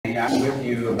I'm with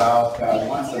you about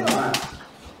once a month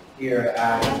here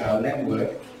at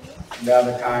Linwood. The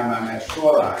other time I'm at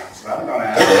Shoreline. So I'm going to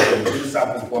ask you to do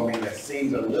something for me that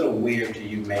seems a little weird to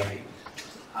you maybe.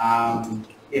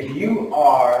 If you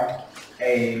are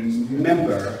a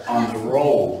member on the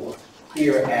roll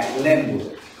here at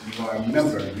Linwood, you are a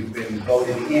member, you've been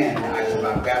voted in either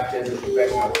by baptism,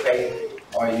 profession of faith,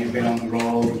 or you've been on the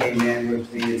roll, you came in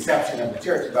with the inception of the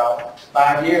church about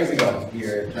 5 years ago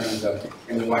here in terms of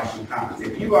in the Washington Conference.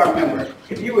 If you are a member,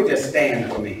 if you would just stand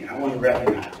for me, I want to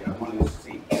recognize you, I want to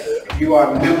see. If you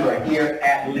are a member here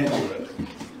at Linwood,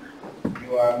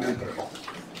 you are a member.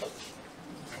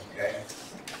 Okay.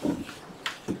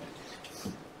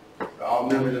 All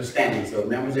members are standing, so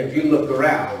members, if you look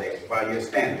around there while you're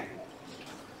standing.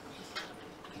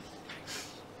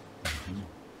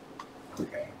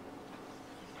 Okay.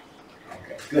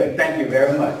 Okay, good. Thank you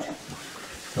very much.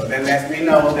 So then lets me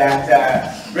know that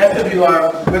the rest of you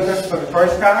are with us for the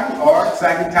first time or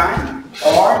second time,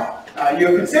 or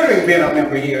you're considering being a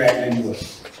member here at Linwood.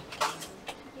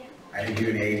 I didn't hear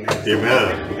an amen.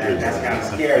 Amen. That's kind of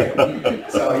scary.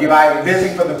 So you're either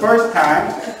visiting for the first time,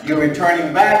 you're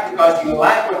returning back because you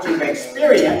like what you've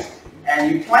experienced, and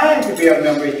you plan to be a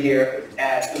member here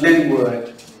at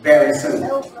Linwood very soon.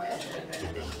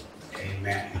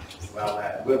 Amen.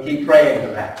 Well, we'll keep praying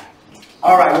for that.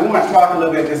 All right, we want to talk a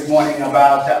little bit this morning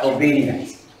about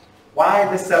obedience. Why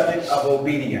the subject of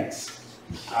obedience?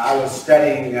 I was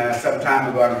studying some time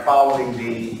ago and following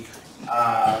the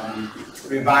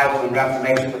revival and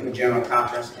reformation with the General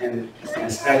Conference and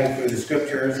studying through the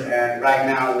scriptures. And right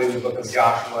now we're in the book of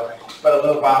Joshua. But a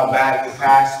little while back we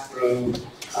passed through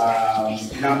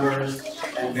Numbers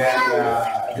and then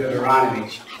Deuteronomy.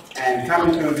 And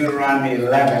coming through Deuteronomy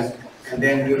 11 and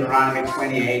then Deuteronomy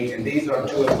 28. And these are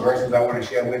two of the verses I want to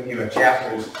share with you, or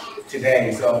chapters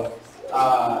today. So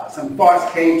some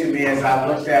thoughts came to me as I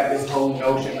looked at this whole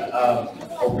notion of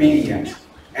obedience.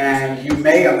 And you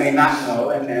may or may not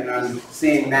know, and I'm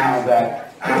seeing now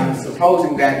that I'm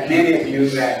supposing that many of you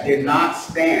that did not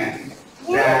stand,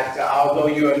 that although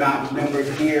you are not members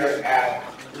here at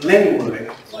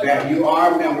Linwood, that you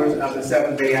are members of the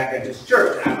Seventh-day Adventist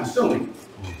Church, I'm assuming.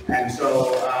 And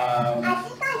so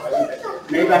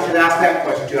maybe I should ask that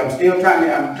question too.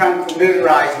 I'm trying to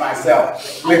familiarize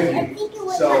myself with you.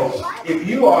 So if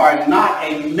you are not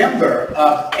a member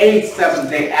of a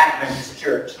Seventh-day Adventist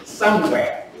church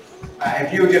somewhere,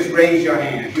 if you just raise your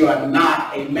hand, if you are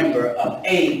not a member of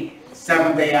a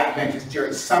Seventh-day Adventist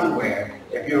church somewhere,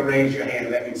 if you'll raise your hand,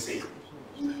 let me see.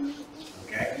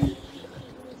 Okay.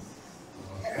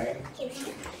 Okay.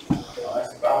 Well,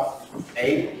 that's about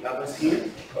 8 of us here.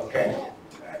 Okay.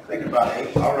 Think about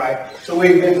 8. All right. So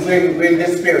we're in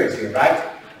this spirit here, right?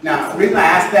 Now, the reason I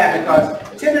ask that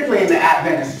because typically in the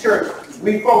Adventist church,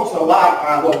 we focus a lot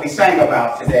on what we sang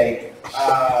about today,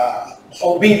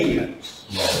 obedience.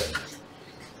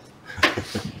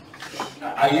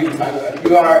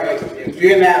 If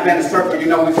you're in the Adventist circle, you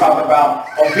know we talk about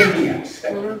obedience.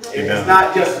 It's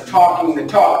not just talking the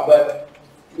talk, but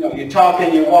you talk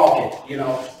and you walk it.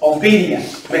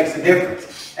 Obedience makes a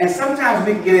difference. And sometimes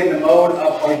we can get in the mode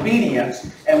of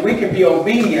obedience, and we can be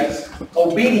obedient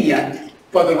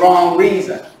for the wrong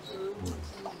reason.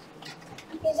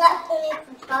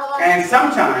 And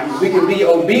sometimes we can be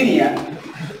obedient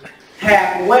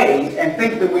halfway and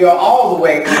think that we are all the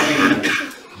way obedient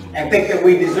and think that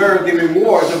we deserve the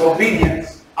rewards of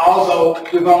obedience, although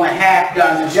we've only half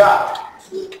done the job,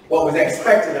 what was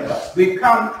expected of us.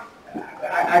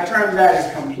 I term that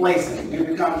as complacent. We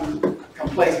become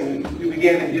complacent. We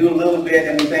begin to do a little bit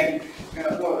and we think,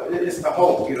 well, it's the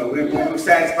whole, we're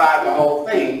satisfied with the whole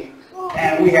thing,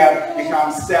 and we have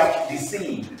become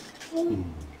self-deceived.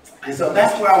 And so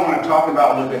that's what I want to talk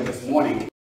about a little bit this morning.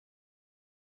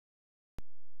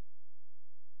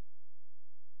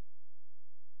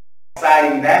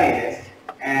 Exciting that is,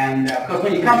 and because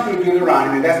when you come through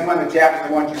Deuteronomy, that's one of the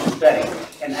chapters I want you to study,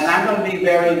 and I'm going to be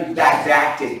very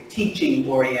didactic, teaching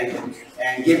oriented,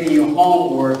 and giving you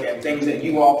homework and things that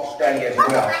you all can study as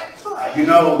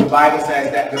well. The Bible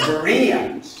says that the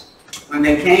Bereans, when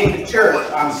they came to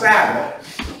church on Sabbath,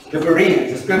 the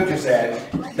Bereans, the scripture says,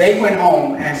 they went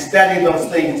home and studied those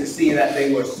things to see that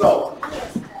they were so.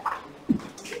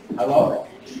 Hello?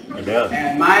 Amen.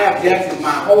 And my objective,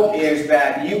 my hope is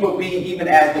that you will be even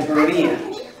as the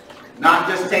Bereans. Not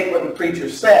just take what the preacher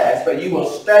says, but you will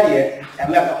study it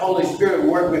and let the Holy Spirit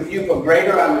work with you for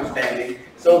greater understanding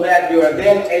so that you are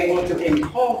then able to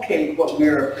inculcate what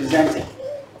we're presenting.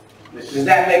 Does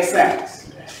that make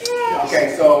sense?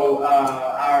 Okay, so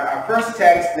our first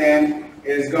text then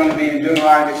is going to be in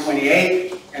Deuteronomy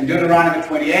 28. In Deuteronomy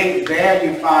 28, there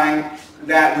you find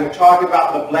that we're talking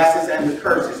about the blessings and the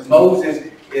curses.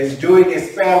 Moses is doing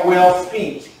his farewell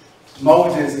speech.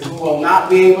 Moses, who will not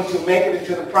be able to make it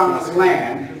into the promised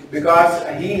land because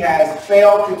he has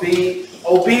failed to be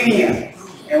obedient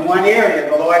in one area.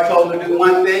 The Lord told him to do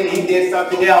one thing, he did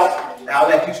something else. I'll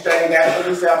let you study that for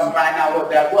yourself and find out what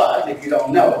that was if you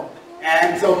don't know.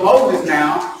 And so Moses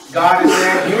now, God has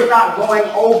said, you're not going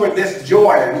over this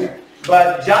Jordan,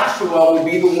 but Joshua will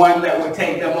be the one that will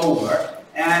take them over.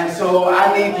 And so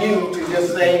I need you to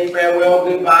just say farewell,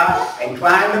 goodbye, and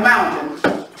climb the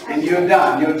mountain, and you're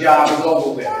done. Your job is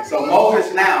over with. So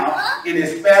Moses now, in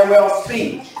his farewell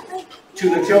speech to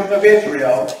the children of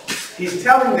Israel, he's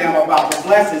telling them about the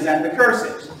blessings and the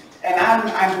curses. And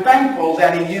I'm thankful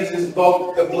that he uses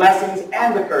both the blessings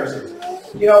and the curses.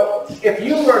 You know, if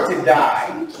you were to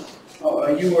die,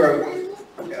 I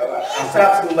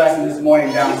sat some lesson this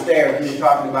morning downstairs, we were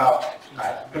talking about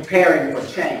preparing for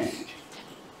change.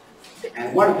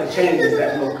 And one of the changes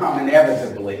that will come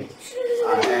inevitably,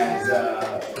 as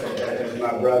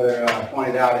my brother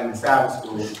pointed out in the Sabbath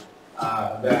school,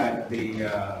 that the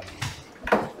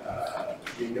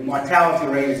mortality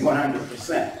rate is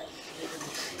 100%.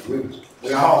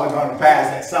 We're all going to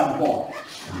pass at some point.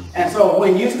 And so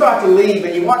when you start to leave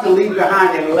and you want to leave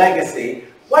behind a legacy,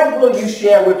 what will you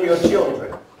share with your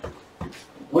children?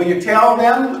 Will you tell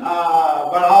them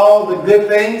about all the good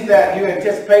things that you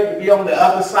anticipate to be on the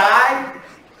other side,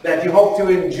 that you hope to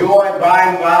enjoy by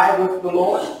and by with the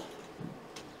Lord?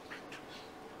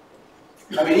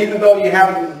 I mean, even though you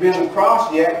haven't been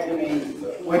across yet, I mean,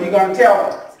 what are you going to tell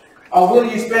them? Or will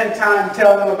you spend time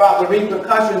telling them about the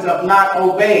repercussions of not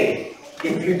obeying?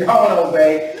 If you don't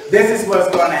obey, this is what's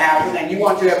going to happen, and you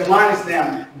want to admonish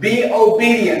them. Be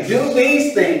obedient. Do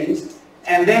these things,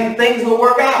 and then things will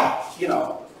work out. You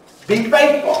know, be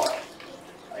faithful.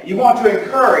 You want to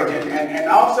encourage and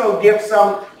also give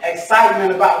some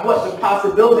excitement about what the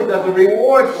possibilities of the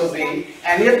rewards will be,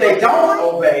 and if they don't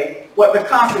obey, what the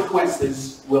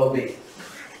consequences will be.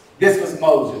 This was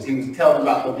Moses. He was telling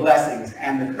about the blessings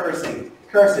and the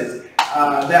curses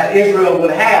that Israel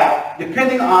would have,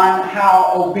 depending on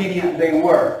how obedient they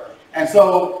were. And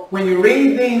so, when you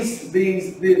read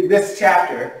this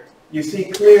chapter, you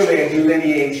see clearly a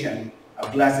delineation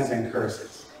of blessings and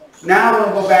curses. Now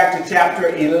we'll go back to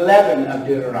chapter 11 of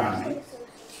Deuteronomy.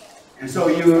 And so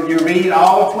you read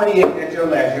all of 28 at your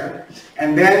leisure.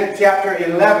 And then chapter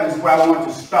 11 is where I want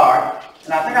to start.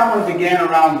 And I think I want to begin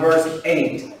around verse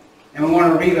 8. And we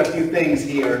want to read a few things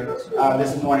here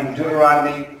this morning.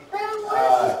 Deuteronomy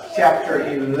chapter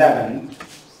 11.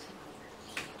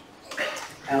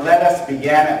 And let us begin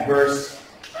at verse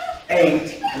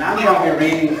 8. And I'm going to be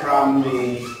reading from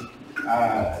the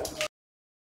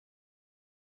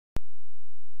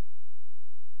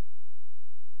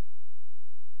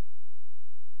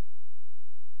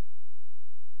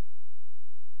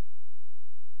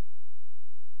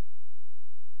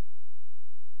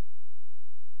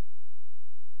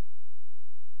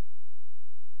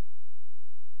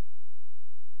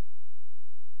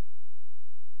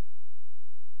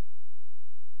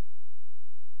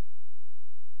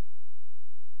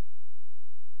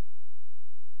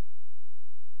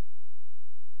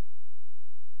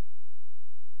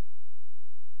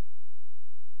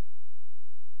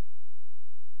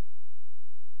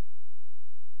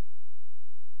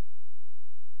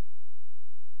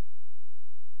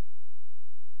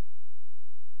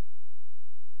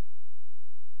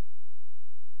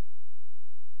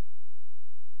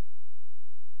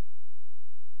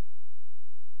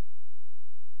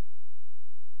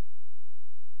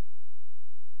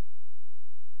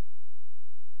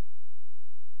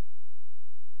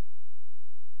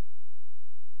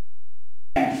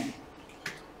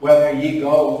whether ye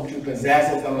go to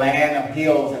possess the land of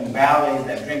hills and valleys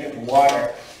that drinketh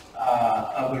water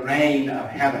of the rain of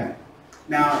heaven.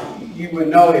 Now, you would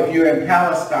know if you're in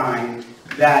Palestine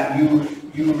that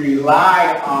you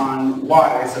rely on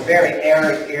water. It's a very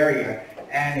arid area.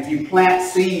 And if you plant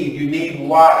seed, you need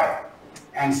water.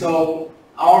 And so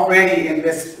already in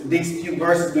these few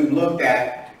verses we've looked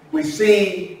at, we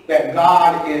see that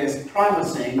God is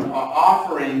promising or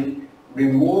offering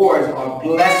rewards or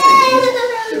blessings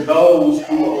to those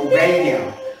who obey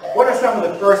him. What are some of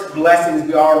the first blessings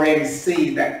we already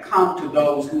see that come to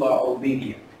those who are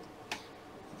obedient?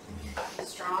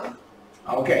 Strong.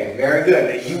 Okay, very good.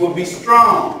 That you will be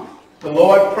strong. The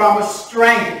Lord promised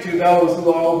strength to those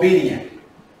who are obedient.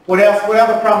 What else? What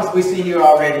other promise we see here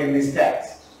already in this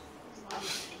text?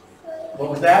 What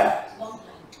was that?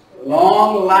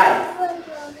 Long life.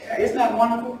 Isn't that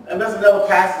wonderful? And there's another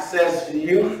passage that says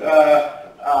youth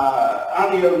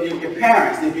honor your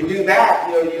parents. If you do that,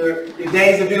 your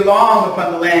days will be long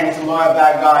upon the land which the Lord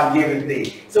thy God giveth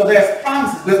thee. So there's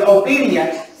promises. With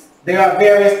obedience, there are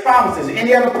various promises.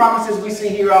 Any other promises we see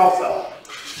here also?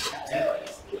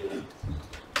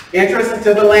 Entrance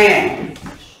into the land.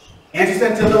 Entrance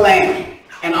into the land.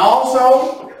 And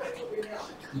also,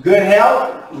 good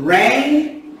health,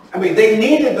 rain. I mean, they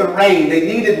needed the rain. They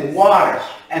needed water.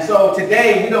 And so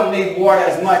today, we don't need water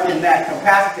as much in that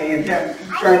capacity in terms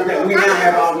that we now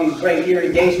have all these great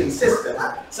irrigation systems.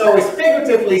 So it's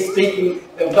figuratively speaking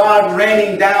of God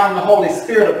raining down the Holy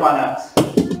Spirit upon us.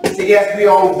 So yes, we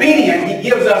are obedient. He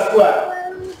gives us what?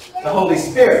 The Holy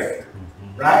Spirit.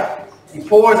 Right? He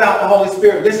pours out the Holy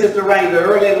Spirit. This is the rain, the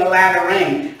early and the latter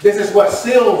rain. This is what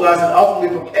seals us and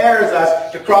ultimately prepares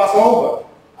us to cross over.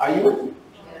 Are you with me?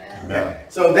 Okay.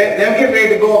 So they're getting ready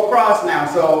to go across now.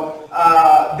 So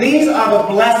these are the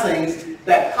blessings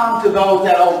that come to those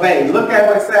that obey. Look at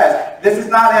what it says. This is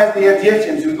not as the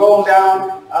Egyptians. We go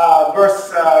down verse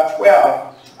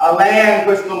 12. A land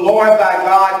which the Lord thy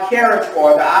God careth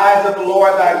for. The eyes of the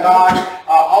Lord thy God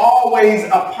are always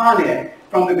upon it,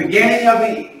 from the beginning of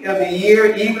the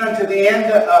year even unto the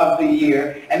end of the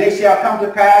year. And it shall come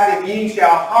to pass, if ye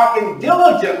shall hearken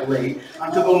diligently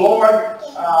unto the Lord,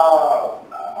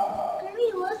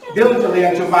 diligently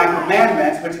unto my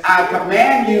commandments, which I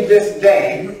command you this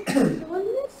day.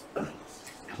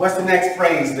 What's the next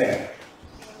phrase there?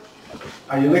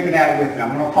 Are you looking at it with me?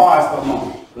 I'm going to pause for a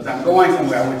moment because I'm going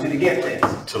somewhere. I want you to get this.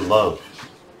 To love.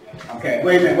 Okay,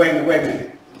 wait a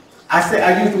minute.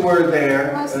 I used the word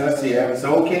there. Let's see. It's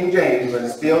old King James, but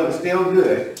it's still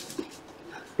good.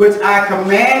 Which I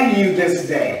command you this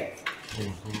day.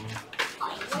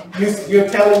 You're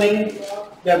telling me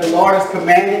that the Lord is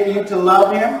commanding you to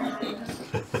love Him?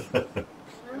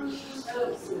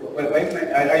 Wait a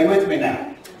minute. Are you with me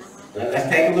now? Let's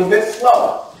take a little bit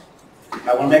slower.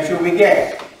 I want to make sure we get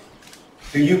it.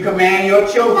 Do you command your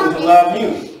children to love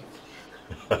you?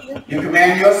 You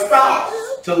command your spouse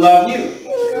to love you?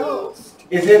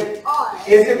 Is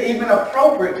it even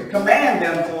appropriate to command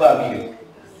them to love you?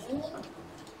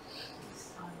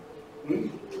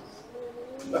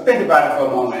 But think about it for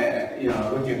a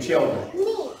moment, with your children.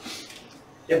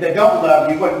 If they don't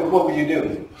love you, what would you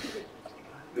do?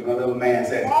 My little man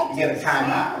said, you get a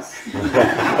timeout.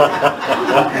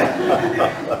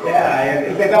 Yeah,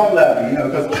 if they don't love you,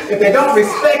 because if they don't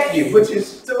respect you, which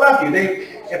is to love you,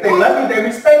 if they love you, they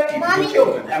respect you, your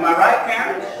children. Am I right,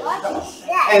 parents?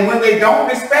 And when they don't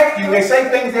respect you, they say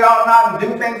things they ought not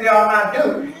and do things they ought not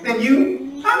do, then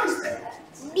you punish them.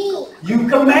 You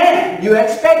command, you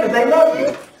expect that they love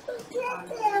you.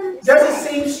 Does it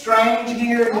seem strange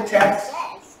here in the text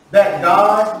that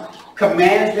God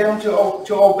commands them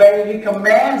to obey? He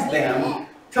commands them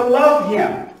to love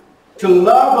Him, to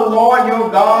love the Lord your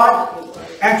God,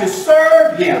 and to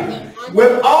serve Him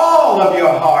with all of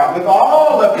your heart, with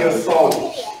all of your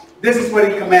soul. This is what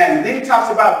He commands. Then He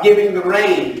talks about giving the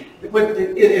rain.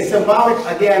 It is symbolic,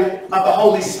 again, of the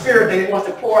Holy Spirit that He wants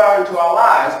to pour out into our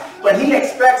lives. But He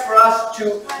expects for us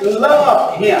to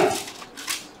love Him.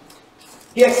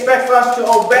 He expects for us to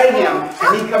obey Him,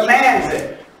 and He commands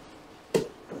it.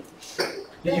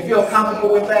 Do you feel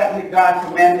comfortable with that? That God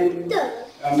commanded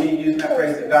me using that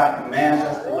phrase that God commands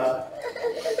us to love?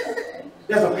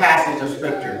 There's a passage of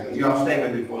scripture. Y'all stay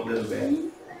with me for a little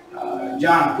bit.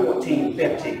 John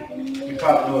 14:15. You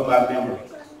probably know it by memory.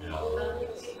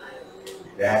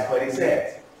 That's what He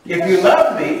says. If you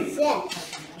love me,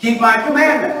 keep my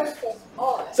commandments.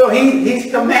 So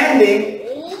He's commanding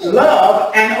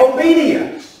love and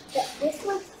obedience.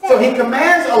 So He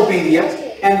commands obedience,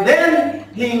 and then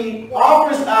He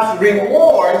offers us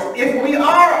rewards if we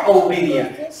are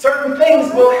obedient. Certain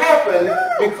things will happen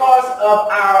because of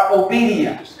our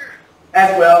obedience,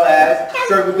 as well as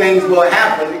certain things will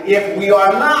happen if we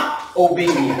are not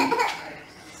obedient.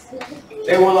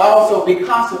 There will also be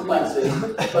consequences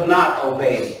for not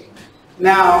obeying.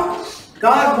 Now,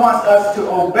 God wants us to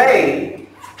obey,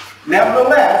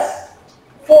 nevertheless,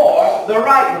 for the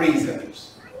right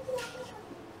reasons.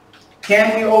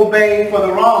 Can we obey for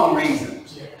the wrong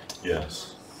reasons?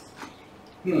 Yes.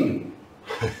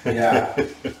 Yeah.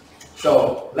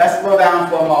 So let's go down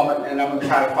for a moment, and I'm going to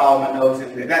try to follow my notes.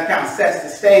 And that kind of sets the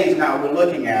stage now we're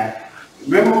looking at.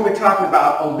 Remember what we're talking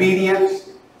about, obedience,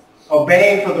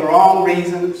 obeying for the wrong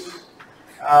reasons.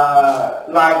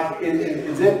 Like,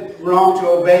 is it wrong to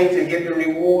obey to get the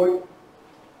reward?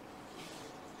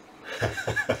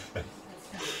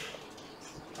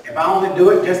 If I only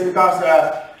do it just because,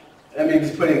 let me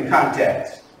just put it in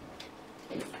context.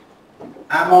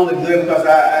 I'm only good because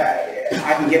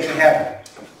I can get to heaven.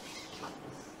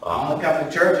 I want to come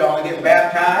to church, I want to get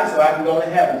baptized so I can go to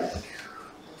heaven.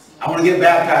 I want to get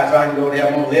baptized so I can go to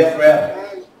heaven. I want to live forever.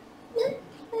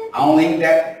 I want to eat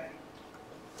that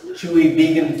chewy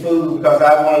vegan food because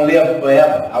I want to live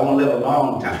forever. I want to live a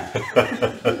long time.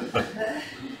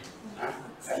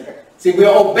 See, we're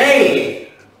obeying.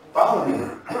 Follow me.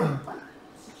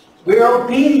 We're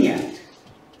obedient,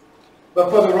 but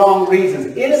for the wrong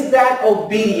reasons. Is that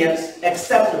obedience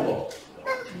acceptable?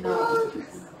 No.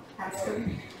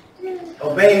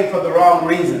 Obeying for the wrong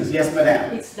reasons. Yes,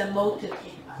 madam. It's the motive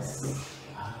in us.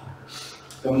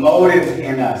 The motive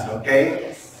in us, okay?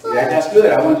 Yes. That's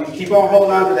good. I want you to keep on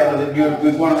holding on to that.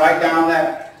 We're going to write down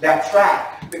that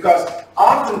track. Because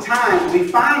oftentimes we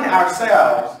find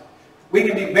ourselves, we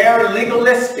can be very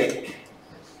legalistic.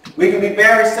 We can be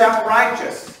very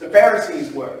self-righteous. The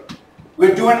Pharisees were.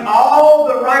 We're doing all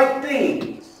the right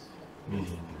things.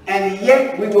 And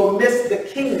yet we will miss the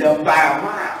kingdom by a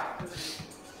mile.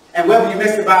 And whether you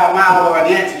miss it by a mile or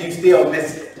an inch, you still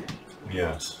miss it.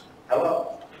 Yes.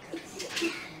 Hello?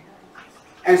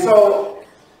 And so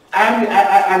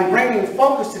I'm bringing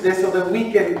focus to this so that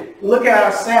we can look at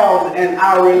ourselves and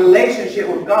our relationship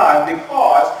with God,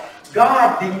 because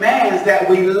God demands that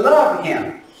we love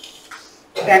Him.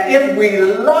 And if we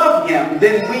love Him,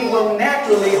 then we will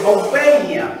naturally obey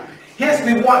Him. Hence,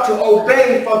 we want to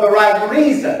obey for the right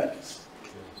reasons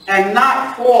and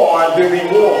not for the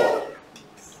reward.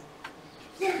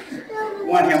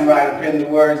 One hymn writer penned the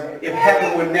words, "If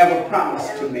heaven were never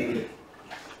promised to me,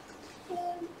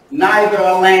 neither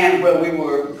a land where we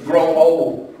would grow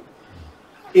old,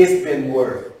 it's been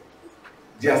worth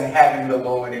just having the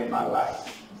Lord in my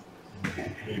life."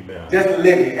 Amen. Just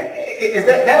living. Is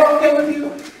that okay with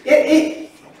you?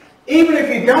 Even if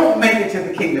you don't make it to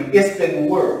the kingdom, it's been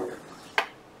worth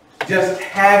just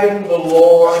having the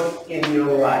Lord in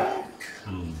your life.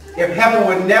 If heaven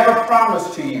were never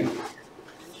promised to you,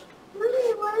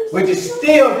 would you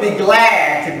still be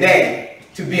glad today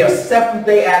to be a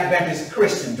Seventh-day Adventist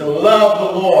Christian, to love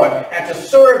the Lord and to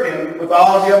serve Him with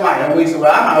all of your might? And we say,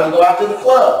 well, I might as well go out to the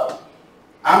club.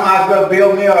 I might as well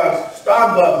build me a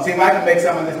Starbucks and see if I can make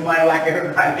some of this money like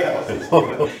everybody else.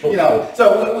 You know,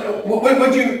 so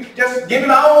would you just give it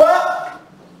all up?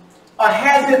 Or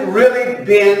has it really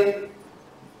been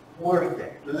worth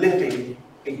it, living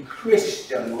a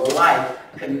Christian life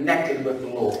connected with the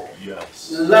Lord?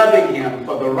 Yes. Loving Him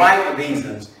for the right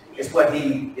reasons is what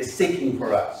He is seeking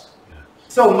for us.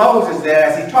 So Moses there,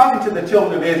 as he's talking to the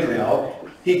children of Israel,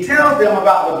 he tells them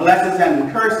about the blessings and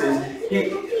the curses.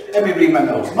 Let me read my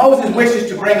notes. Moses wishes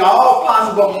to bring all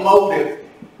possible motive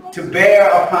to bear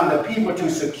upon the people to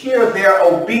secure their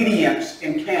obedience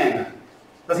in Canaan.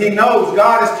 Because he knows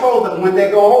God has told them when they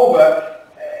go over,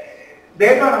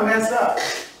 they're going to mess up.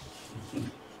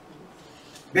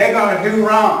 They're going to do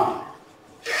wrong.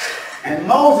 And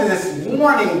Moses is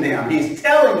warning them. He's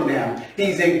telling them.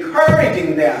 He's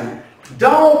encouraging them.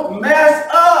 Don't mess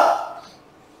up.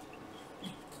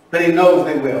 But he knows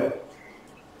they will.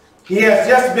 He has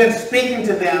just been speaking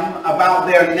to them about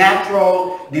their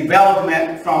natural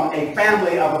development from a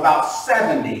family of about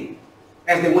 70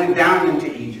 as they went down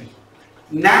into Egypt.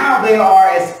 Now they are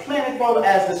as plentiful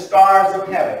as the stars of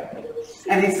heaven.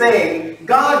 And he's saying,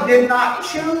 God did not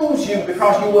choose you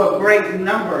because you were a great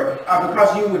number or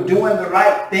because you were doing the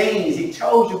right things. He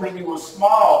chose you when you were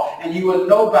small and you were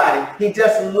nobody. He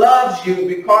just loves you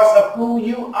because of who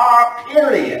you are,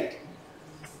 period.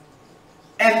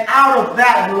 And out of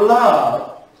that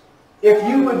love, if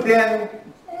you would then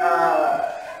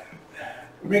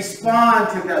respond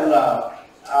to that love,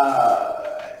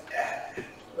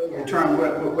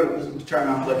 what was the term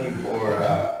I'm looking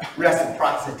for?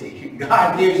 Reciprocity.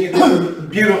 God gives you this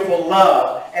beautiful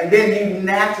love, and then you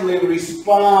naturally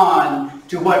respond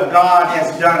to what God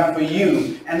has done for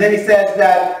you. And then he says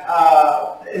that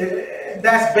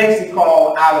that's basically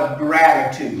called out of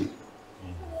gratitude.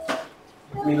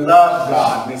 We love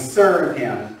God. We serve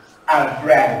Him out of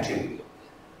gratitude.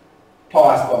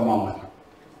 Pause for a moment.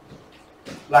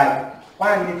 Like,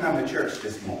 why did you come to church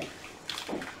this morning?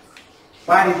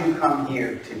 Why did you come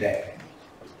here today?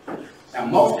 Now,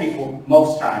 most people,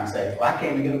 most times say, well, I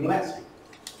came to get a blessing.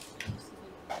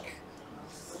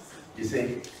 You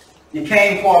see? You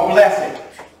came for a blessing.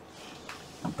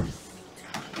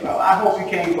 Well, I hope you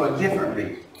came for a different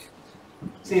reason.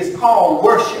 See, it's called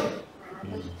worship.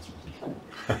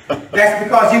 That's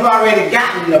because you've already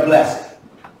gotten the blessing.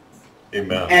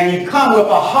 Amen. And you come with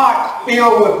a heart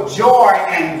filled with joy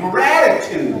and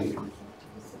gratitude.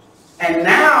 And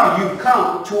now you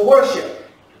come to worship.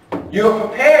 You're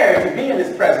prepared to be in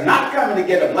His presence, not coming to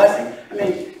get a blessing. I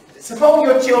mean, suppose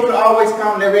your children always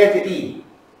come and they're ready to eat.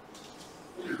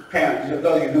 parents,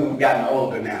 those of you who've gotten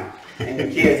older now, and your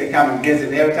kids that come and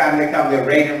visit, every time they come, they're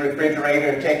raiding the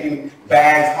refrigerator, taking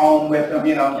bags home with them,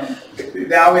 you know.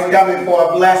 They're always coming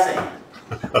for a blessing.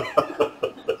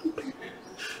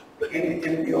 Any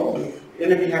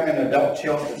of you having adult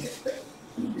children?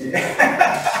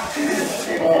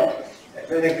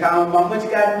 They come, Mom, what you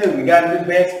got to do? We got a new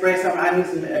bedspread, something. I need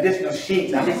some additional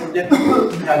sheets. I need some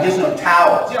additional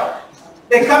towels. You know,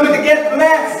 they're coming to get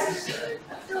blessed.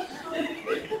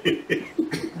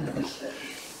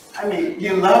 I mean,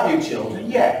 you love your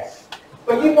children, yes.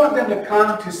 But you want them to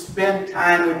come to spend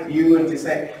time with you and to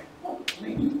say, oh,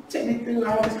 you take me through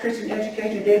all this Christian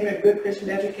education. You gave me a good Christian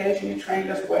education. You trained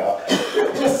us well.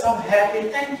 I'm just so happy.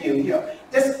 Thank you. You know,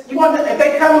 you want them, if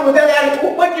they come in with that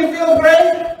attitude, what, you feel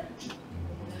great?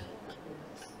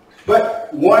 But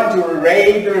wanting to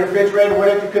raid the refrigerator,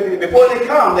 whatever you could be, before they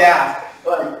come, they ask,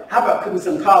 well, how about cooking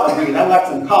some collard greens? I like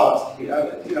some collards. You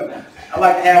know, I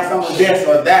like to have some of this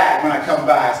or that when I come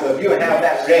by. So if you would have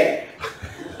that ready.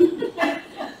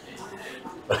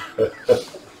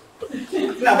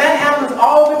 Now that happens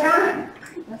all the time.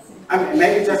 I mean,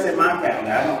 maybe just in my family.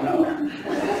 I don't know.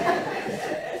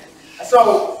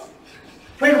 So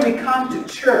when we come to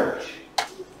church,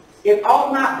 it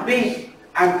ought not be,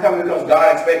 I'm coming because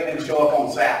God expects me to show up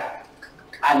on Sabbath.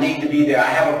 I need to be there. I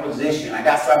have a position. I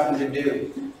got something to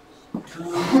do.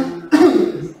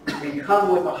 We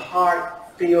come with a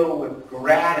heart filled with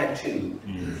gratitude.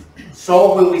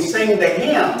 So when we sing the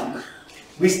hymn,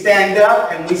 we stand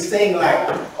up and we sing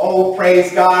like, oh,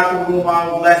 praise God from whom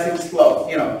all blessings flow.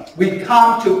 You know, we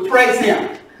come to praise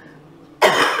Him.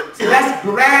 See, that's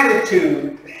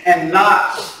gratitude and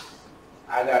not,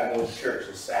 I got to go to church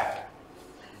this Sabbath.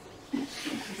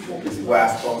 This is where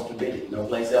I'm supposed to be. No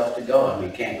place else to go. I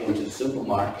mean, can't go to the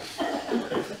supermarket.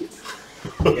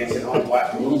 Can't sit home and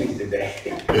watch movies today.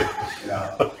 You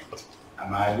know, I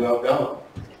might as well go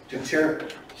to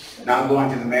church. Now I'm going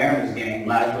to the Mariners game.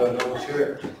 Might as well go to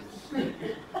church.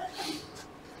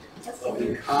 So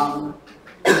we come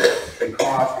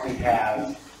because we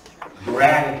have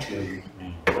gratitude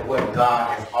for what God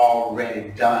has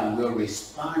already done. We're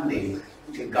responding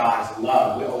to God's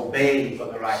love. We're obeying for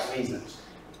the right reasons.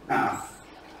 Now,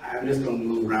 I'm just going to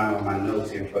move around on my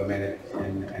notes here for a minute.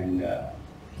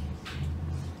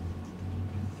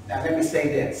 Now let me say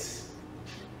this.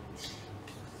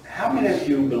 How many of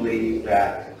you believe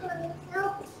that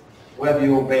whether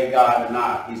you obey God or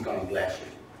not, He's going to bless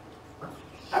you?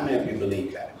 How many of you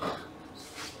believe that?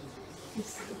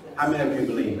 How many of you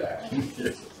believe that?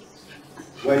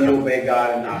 Whether you obey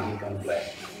God or not, He's going to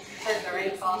bless you. Says the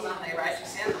rain falls on the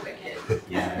righteous and the wicked.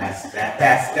 Yeah,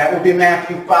 that would be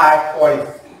Matthew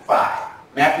 5:45.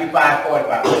 Matthew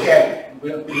 5:45. Look at it.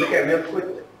 We'll look at it real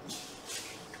quickly.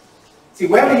 See,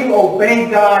 whether you obey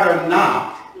God or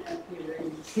not,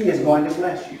 He is going to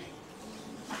bless you.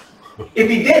 If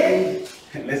He didn't,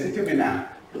 listen to me now.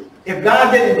 If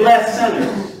God didn't bless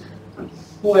sinners,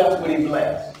 who else would He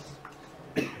bless?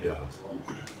 Yeah.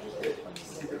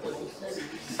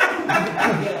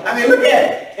 I mean, look at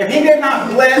it. If He did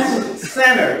not bless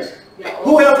sinners,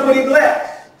 who else would He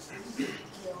bless?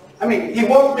 I mean, He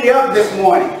woke me up this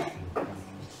morning.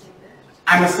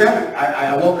 I'm a sinner.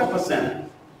 I woke up a sinner.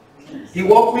 He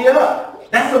woke me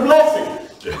up. That's a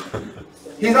blessing.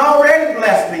 He's already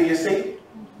blessed me, you see.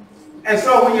 And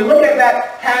so when you look at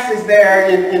that passage there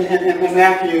in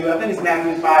Matthew, I think it's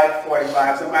Matthew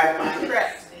 5:45, somebody find it?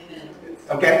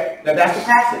 Okay, that's the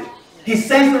passage. He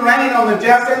sends the rain on the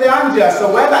just and the unjust.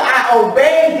 So whether I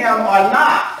obey Him or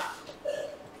not,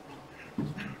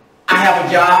 I have a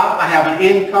job, I have an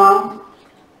income,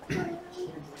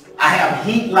 I have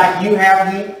heat like you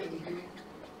have heat.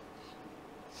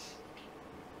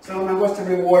 So now what's the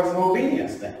rewards of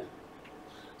obedience then?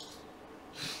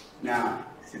 Now,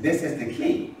 see, this is the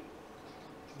key.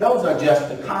 Those are just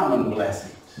the common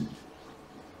blessings.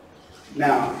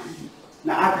 Now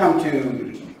I come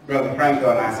to Brother Franco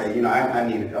and I say, you know, I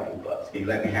need a couple bucks. Can you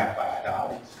let me have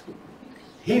 $5?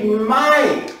 He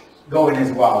might go in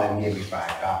his wallet and give me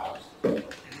 $5.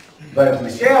 But if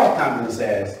Michelle comes and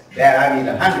says, Dad, I need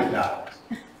 $100,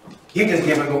 he just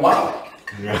give her the wallet.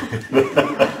 You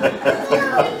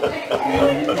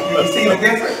see the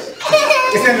difference?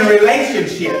 It's in the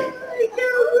relationship.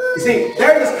 You see,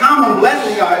 there's this common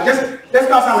blessing. Just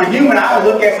because I'm a human, I'll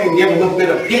look at you and give a little bit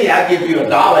of pity. I'll give you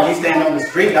 $1. You stand on the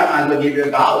street, I might as well give you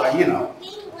 $1, you know.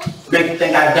 Make you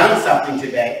think I've done something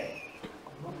today.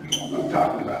 What I'm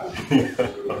talking about.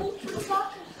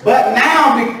 But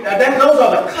now, those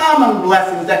are the common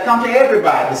blessings that come to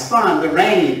everybody. The sun, the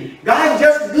rain. God is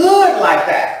just good like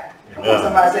that.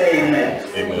 Somebody say amen.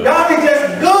 Amen. God is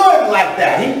just good like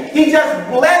that. He just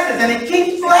blesses and He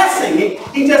keeps blessing.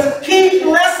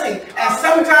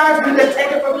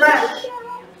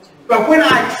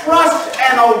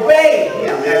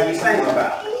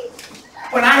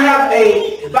 when I have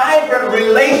a vibrant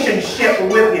relationship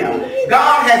with him,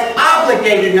 God has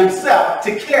obligated himself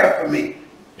to care for me.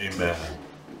 Amen.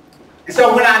 And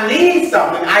so when I need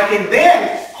something, I can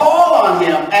then call on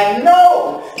him and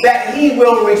know that he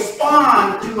will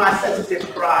respond to my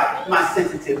sensitive cry, my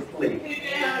sensitive plea.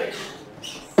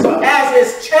 So as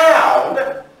his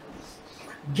child,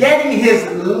 getting his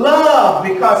love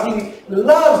because he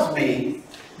loves me,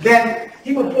 then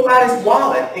he will pull out his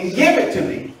wallet and give it to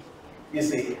me, you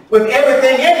see, with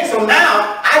everything in it. So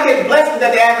now I get blessings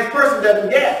that the average person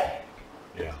doesn't get.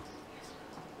 Yeah.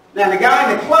 Now the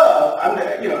guy in the club,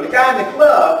 the guy in the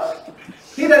club,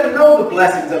 he doesn't know the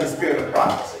blessings of the spirit of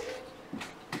prophecy.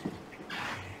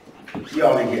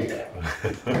 Y'all didn't get that.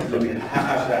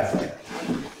 How should I say it?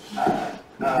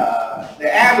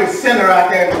 The average sinner out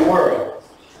there in the world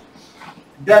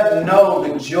doesn't know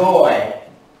the joy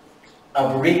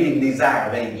of reading Desire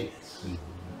of Ages.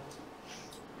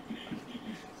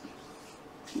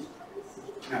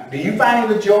 Now, do you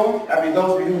find the joy? I mean,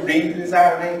 those of you who read the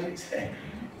Desire of Ages?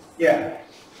 Yeah.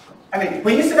 I mean,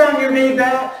 when you sit down and you read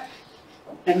that,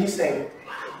 and you say,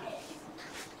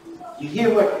 you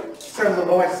hear what Servant of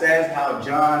the Lord says, how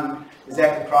John is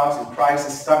at the cross and Christ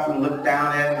is stuck and looked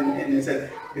down at him, and he says,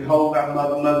 behold thy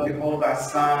mother, mother, behold thy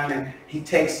son, and he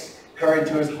takes her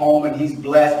into his home and he's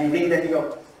blessed. You read that, you go,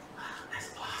 wow,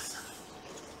 that's awesome.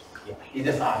 You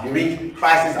just you read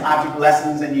Christ's object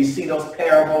lessons and you see those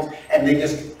parables and they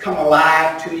just come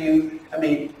alive to you. I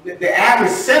mean, the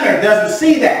average sinner doesn't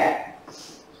see that.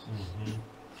 You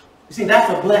see,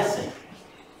 that's a blessing.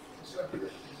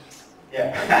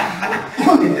 Yeah.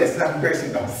 Some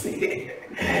person don't see it.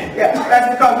 Yeah,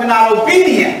 that's because we're not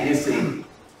obedient, you see.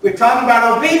 We're talking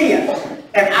about obedience.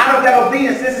 And out of that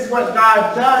obedience, this is what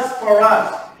God does for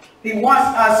us. He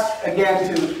wants us,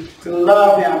 again, to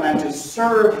love him and to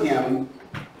serve him.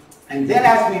 And then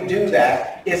as we do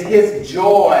that, it's his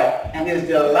joy and his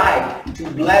delight to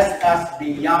bless us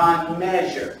beyond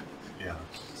measure. Yeah.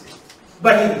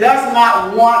 But he does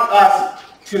not want us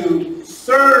to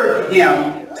serve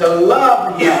him, to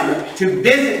love him, to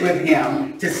visit with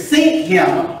him, to seek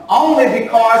him, only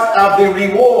because of the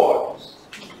rewards.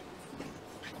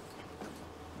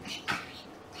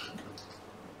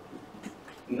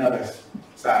 Another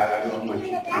side, I don't want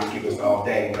to keep us all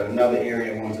day, but another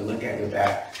area I want to look at with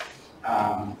that.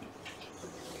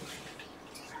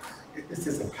 This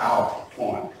is a powerful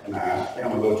point, and I'm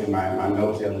going to go to my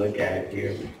notes and look at it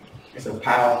here. It's a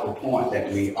powerful point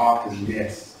that we often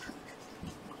miss.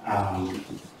 I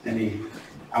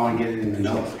want to get it in the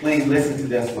notes. Please listen to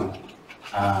this one.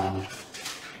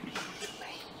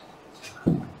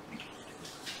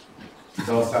 It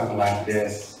goes something like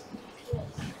this.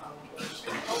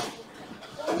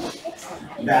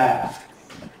 That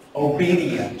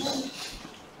obedience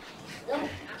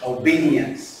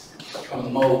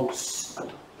promotes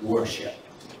worship.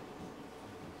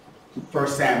 1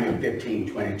 Samuel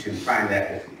 15:22. Find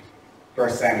that with me. 1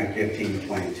 Samuel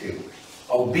 15:22.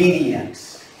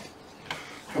 Obedience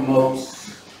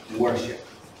promotes worship.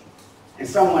 And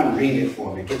someone read it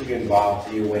for me. Get you involved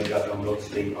so you wake up and go to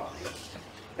sleep on it.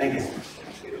 I think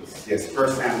it's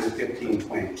 1 Samuel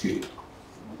 15:22.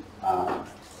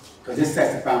 Because this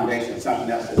sets the foundation of something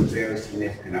else that's very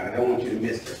significant. I don't want you to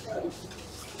miss this.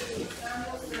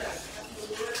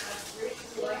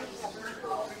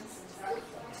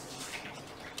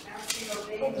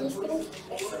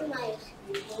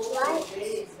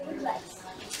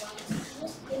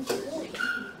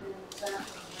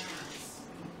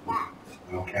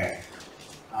 Okay.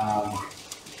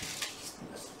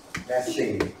 Let's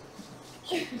see.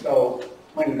 So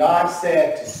when God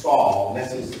said to Saul,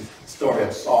 this is the story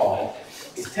of Saul,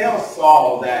 he tells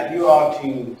Saul that you ought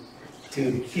to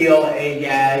kill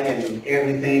Agag and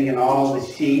everything and all the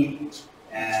sheep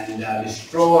and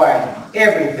destroy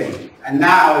everything,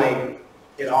 annihilate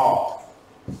it all.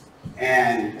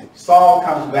 And Saul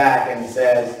comes back and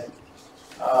says,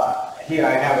 here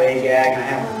I have Agag and I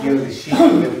have a few of the sheep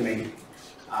with me.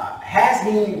 Has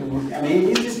he, I mean,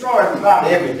 he destroyed about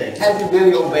everything. Has he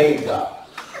really obeyed God?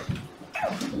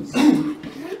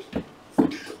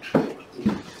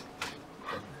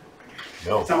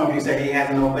 No. Some of you say he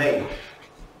hasn't obeyed.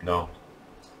 No.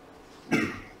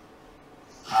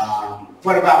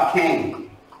 What about Cain?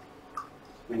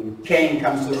 When Cain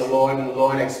comes to the Lord and the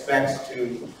Lord expects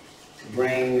to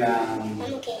bring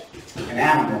an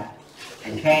animal,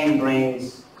 and Cain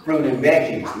brings fruit and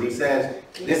veggies, and he says,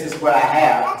 this is what I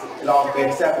have, it ought to be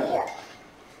acceptable.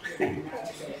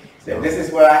 So this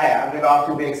is what I have, it ought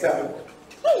to be acceptable.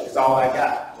 It's all I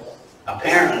got.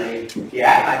 Apparently, he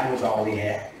acted like it was all he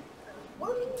had.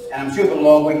 And I'm sure the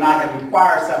Lord would not have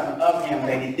required something of him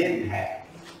that he didn't have.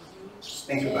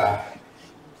 Think about it.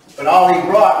 But all he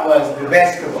brought was the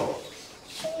vegetables.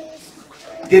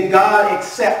 Did God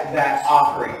accept that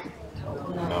offering?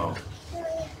 No.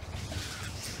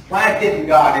 Why didn't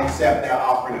God accept that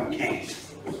offering of Cain?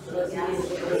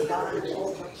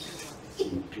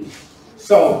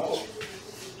 So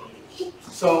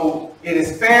it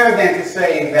is fair then to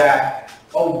say that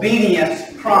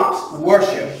obedience prompts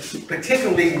worship,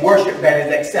 particularly worship that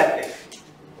is accepted.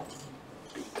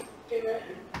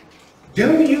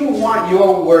 Do you want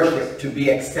your worship to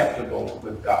be acceptable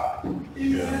with God?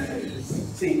 Yeah.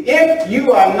 See, if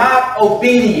you are not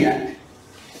obedient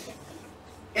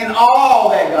in all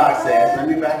that God says, let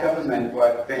me back up a minute before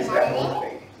I finish that whole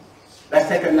thing. Let's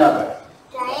take another.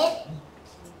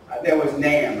 There was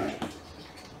Naaman.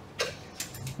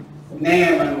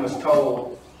 Naaman was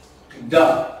told to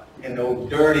dump in the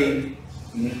dirty,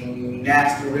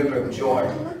 nasty river of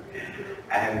Jordan.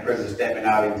 I had the privilege of stepping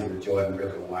out into the Jordan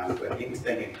River once, but he was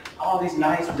thinking, all these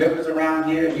nice rivers around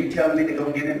here, you telling me to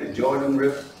go get in the Jordan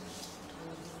River?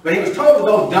 But he was told to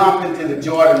go dump into the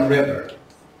Jordan River,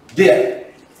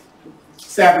 dip,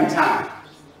 7 times.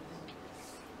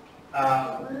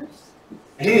 And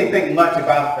he didn't think much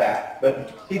about that,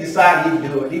 but he decided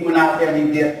he'd do it. He went out there and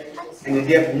he dipped, and he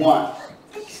dipped once.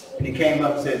 And he came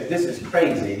up and said, this is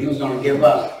crazy. He was going to give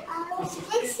up.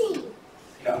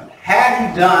 You know, had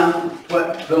he done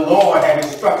what the Lord had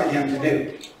instructed him to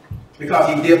do, because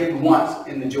he dipped once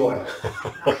in the Jordan.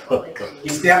 He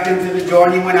stepped into the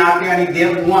Jordan, he went out there and he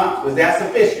dipped once. Was that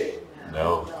sufficient?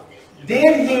 No.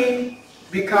 Did he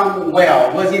become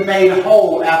well? Was he made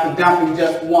whole after dumping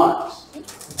just once?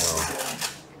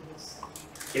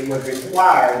 It was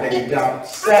required that he dumped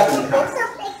 7 times.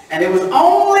 And it was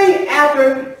only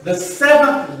after the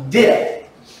 7th dip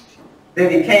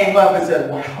that he came up and said,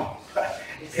 wow,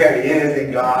 there he is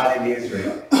in God in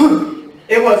Israel.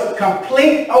 It was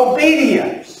complete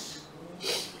obedience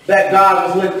that God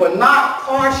was looking for, not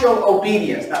partial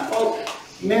obedience. Now, folks,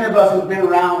 many of us who've been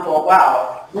around for a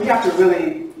while, we have to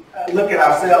really look at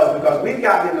ourselves, because we've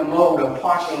gotten in the mode of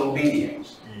partial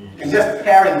obedience. And just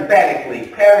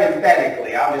parenthetically,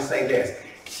 I'll just say this.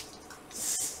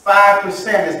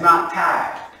 5% is not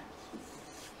tithe.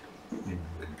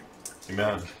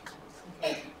 Amen.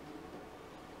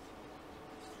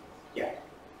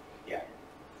 Yeah.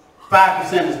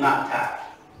 5% is not tithe.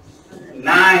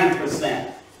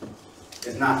 9%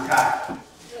 is not tithe.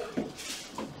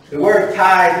 The word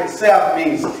tithe itself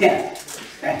means 10.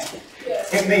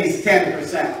 It means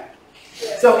 10%.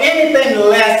 So anything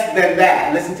less than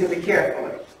that, listen to me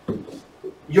carefully,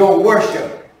 your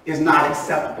worship is not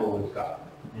acceptable with God.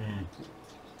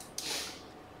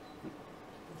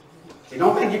 You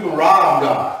don't think you can rob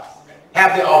God,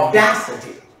 have the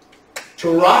audacity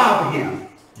to rob him,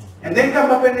 and then come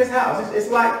up in this house. It's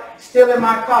like stealing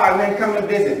my car and then come and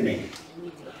visit me.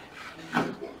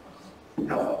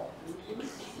 Hello.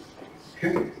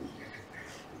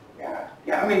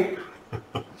 Yeah, I mean,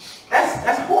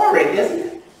 that's horrid, isn't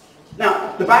it?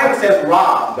 Now, the Bible says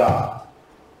rob God.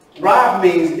 Rob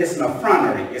means it's an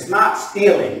effrontery. It's not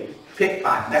stealing,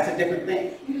 pickpocket. That's a different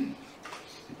thing.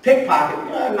 Pickpocket,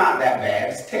 not that bad.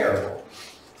 It's terrible.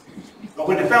 But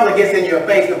when the fella gets in your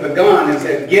face with a gun and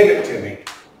says, give it to me,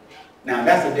 now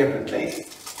that's a different thing.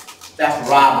 That's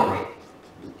robbery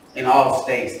in all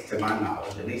states, to my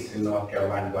knowledge, at least in North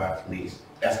Carolina by police.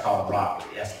 That's called robbery.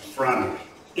 That's effrontery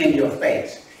in your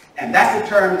face. And that's the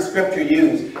term the scripture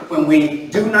used. When we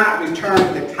do not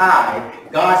return the tithe,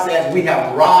 God says we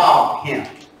have robbed him.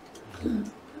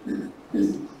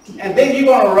 And then you're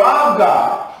going to rob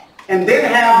God and then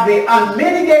have the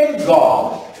unmitigated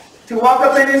gall to walk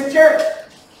up in his church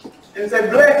and say,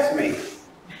 bless me.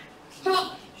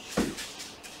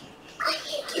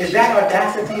 Is that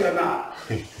audacity or not?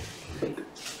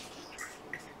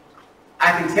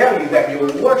 I can tell you that your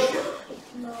worship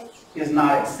is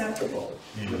not acceptable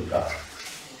with God.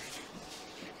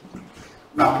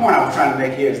 My point I was trying to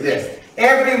make here is this.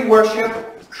 Every worship,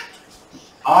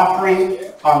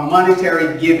 offering, or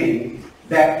monetary giving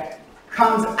that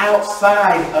comes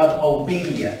outside of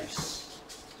obedience,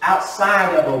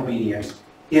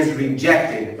 is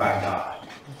rejected by God.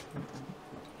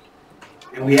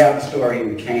 And we have the story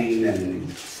of Cain and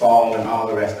Saul and all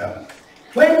the rest of them.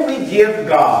 When we give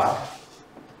God,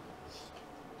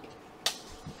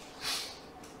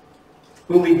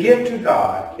 when we give to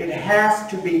God, it has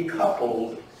to be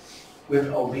coupled with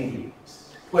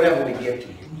obedience. Whatever we give to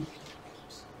Him,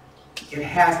 it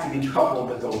has to be coupled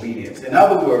with obedience. In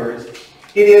other words,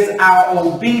 it is our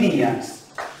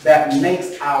obedience that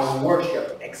makes our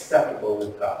worship acceptable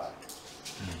with God.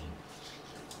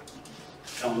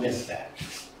 Don't miss that.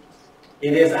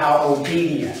 It is our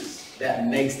obedience that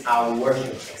makes our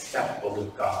worship acceptable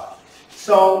with God.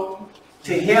 So,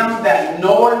 to him that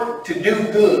knoweth to do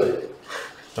good.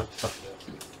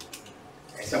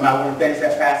 Somebody want to finish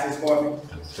that passage for me?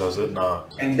 Does it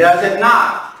not? And does it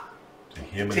not? To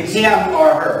him, To him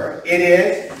or her, it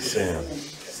is sin.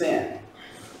 sin.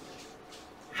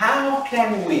 How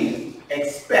can we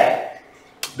expect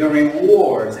the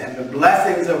rewards and the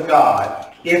blessings of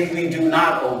God if we do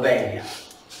not obey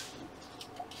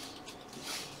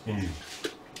him?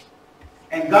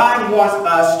 And God wants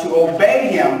us to obey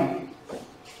him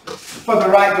for the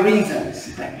right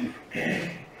reasons.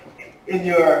 In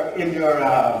your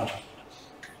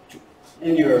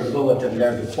bulletin,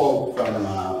 there's a quote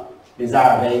from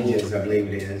Desire of Ages, I believe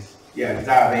it is. Yeah,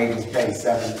 Desire of Ages, page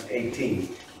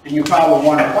 718. And you probably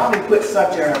wonder, why we put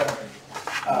such a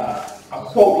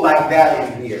quote like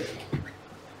that in here?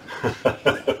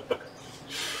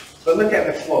 But look at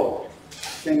the quote.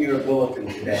 It's in your bulletin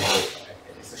today.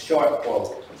 It's a short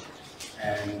quote.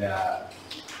 And the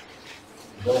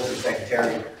bulletin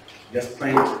secretary just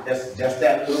print just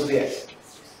that little bit.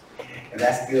 And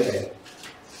that's good.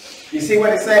 You see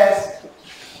what it says?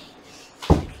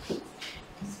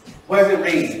 What does it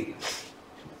read?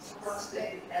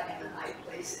 Having a high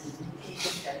place in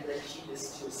Eden and that she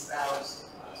was to espouse.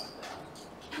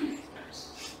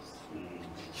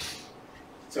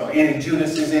 So any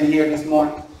Judases in here this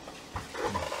morning?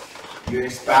 Your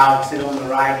spouse sit on the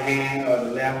right hand or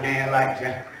the left hand like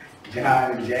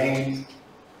John and James?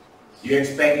 You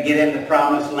expect to get in the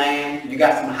promised land? You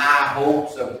got some high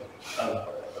hopes of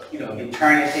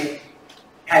eternity?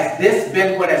 Has this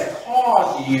been what has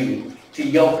caused you to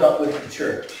yoke up with the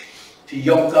church? To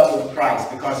yoke up with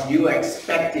Christ because you are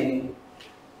expecting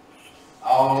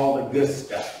all the good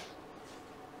stuff?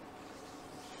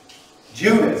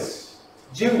 Judas,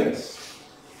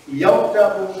 yoked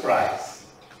up with Christ.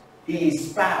 He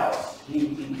espoused.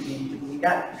 He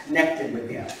got connected with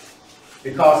him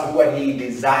because of what he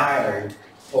desired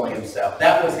for himself.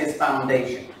 That was his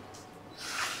foundation.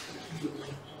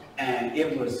 And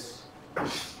it was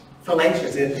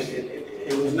fallacious.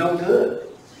 It was no good.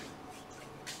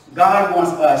 God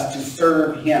wants us to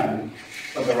serve him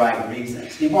for the right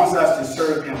reasons. He wants us to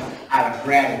serve him out of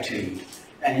gratitude.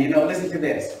 And listen to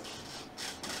this.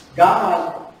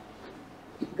 God,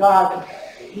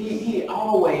 he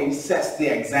always sets the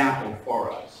example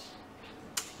for us.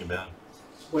 Amen.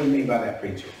 What do you mean by that,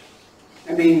 preacher?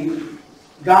 I mean,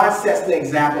 God sets the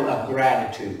example of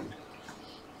gratitude.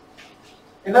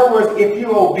 In other words, if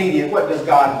you're obedient, what does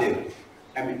God do?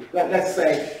 I mean, let's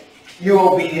say you're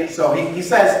obedient. So he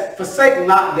says, forsake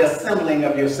not the assembling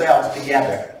of yourselves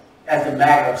together, as the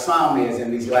matter of some is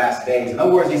in these last days. In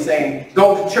other words, he's saying,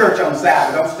 go to church on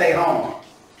Sabbath, don't stay home.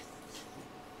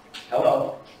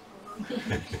 Hello?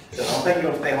 So don't think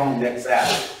you'll stay home next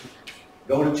Sabbath.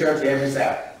 Go to church every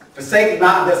Sabbath. Forsake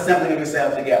not the assembling of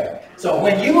yourselves together. So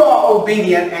when you are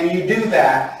obedient and you do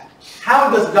that, how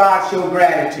does God show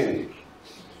gratitude?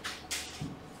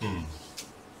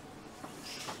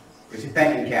 Put your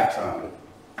thinking caps on.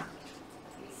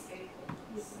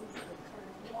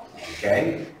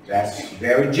 Okay, that's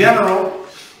very general.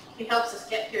 He helps us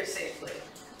get here safely.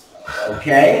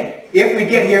 Okay, if we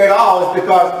get here at all, it's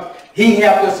because he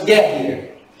helped us get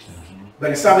here.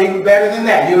 But it's something even better than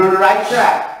that. You're on the right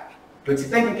track. Put your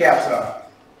thinking caps on.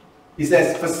 He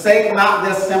says, forsake not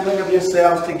the assembling of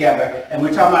yourselves together. And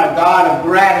we're talking about a God of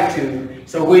gratitude.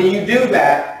 So when you do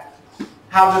that,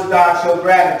 how does God show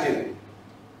gratitude?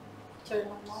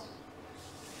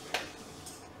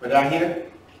 But I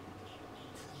hear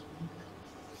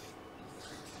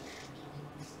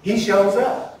he shows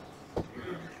up.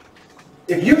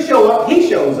 If you show up, he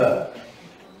shows up.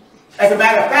 As a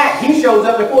matter of fact, he shows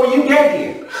up before you get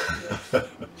here.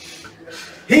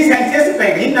 He's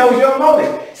anticipating. He knows your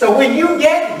motive. So when you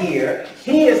get here,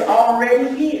 he is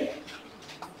already here.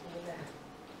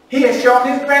 He has shown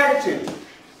his gratitude.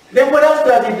 Then what else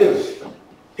does he do?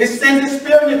 His sends his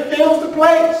spirit and fills the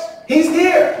place. He's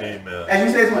here. Amen.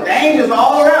 As you said, the angels are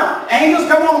all around. Angels,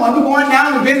 come on. We're going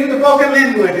down to visit the folk in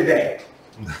Linwood today.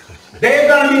 They're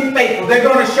going to be faithful. They're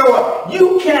going to show up.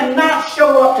 You cannot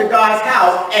show up to God's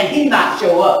house and he not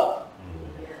show up.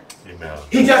 Amen.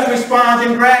 He just responds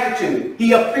in gratitude.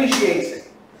 He appreciates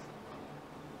it.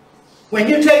 When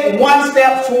you take one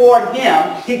step toward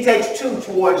him, he takes two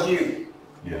towards you.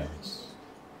 Yes.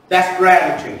 That's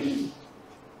gratitude.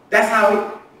 That's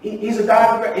how he's a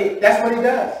God of gratitude. That's what he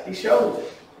does. He shows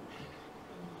it.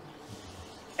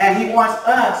 And he wants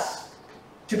us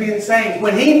to be the same.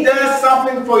 When he does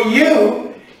something for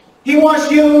you, he wants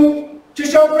you to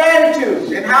show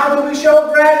gratitude. And how do we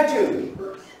show gratitude?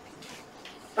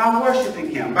 By worshiping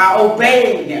him, by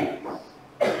obeying him.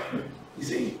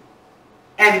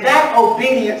 And that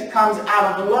obedience comes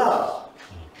out of love.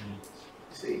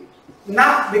 See,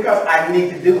 not because I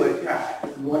need to do it.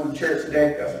 I'm going to church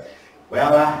today because,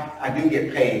 well, I do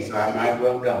get paid, so I might as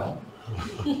well go.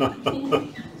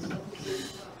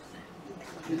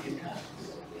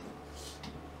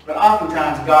 But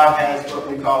oftentimes God has what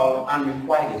we call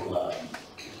unrequited love.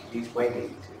 He's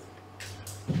waiting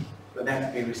for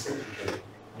that to be reciprocated,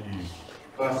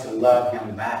 for us to love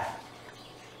him back.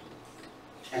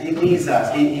 And he needs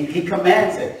us. He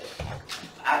commands it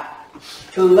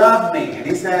to love me. And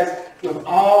he says, with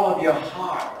all of your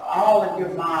heart, all of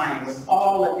your mind, with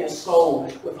all of your soul,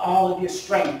 with all of your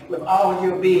strength, with all of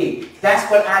your being.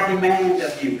 That's what I demand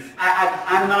of you.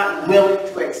 I'm not willing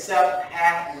to accept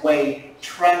halfway,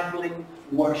 trembling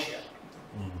worship.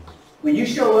 When you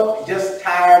show up just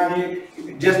tired,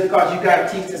 just because you got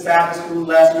to teach the Sabbath school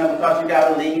lesson, or because you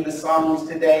got to lead the songs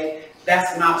today,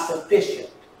 that's not sufficient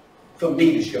for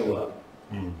me to show up.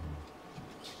 I'm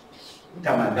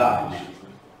talking about God now.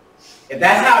 If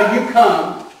that's how you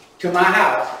come to my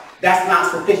house, that's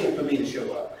not sufficient for me to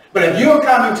show up. But if you're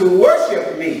coming to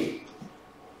worship me,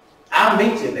 I'll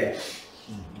meet you there.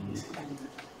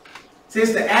 See,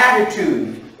 it's the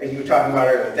attitude that you were talking about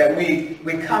earlier, that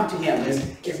we come to him.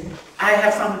 I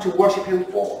have something to worship him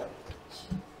for.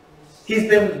 He's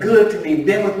been good to me,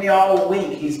 been with me all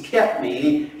week. He's kept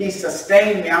me. He's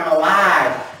sustained me. I'm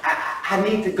alive. I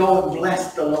need to go and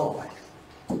bless the Lord.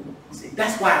 See,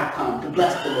 that's why I come, to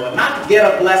bless the Lord. Not to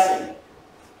get a blessing.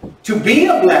 To be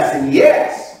a blessing,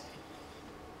 yes.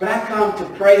 But I come to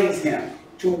praise him,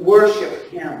 to worship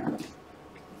him.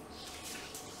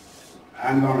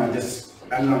 I'm going to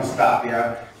stop here.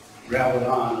 I've rambled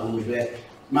on a little bit.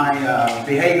 My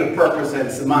behavior, purpose,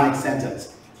 and sermonic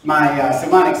sentence. My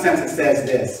sermonic sentence says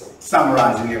this,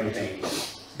 summarizing everything.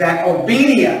 That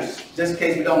obedience, just in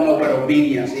case we don't know what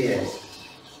obedience is.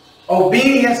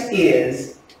 Obedience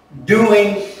is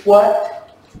doing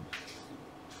what,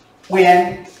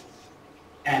 when,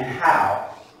 and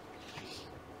how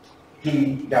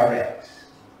he directs.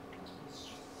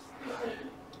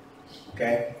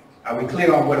 Okay? Are we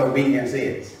clear on what obedience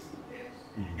is?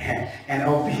 And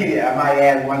obedience, I might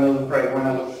add one little phrase, one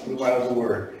other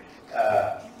word.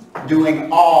 Doing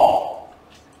all.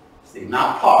 See,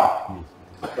 not part,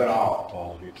 but all.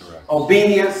 All he directs.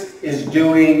 Obedience is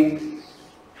doing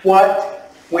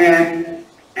what, when,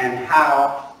 and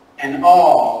how, and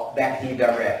all that he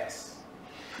directs.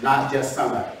 Not just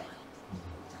some of it.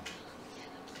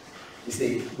 You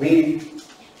see,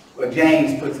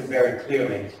 James puts it very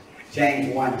clearly.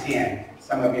 James 1:10.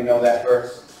 Some of you know that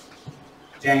verse.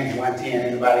 James 1:10.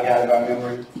 Anybody got it by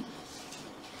memory?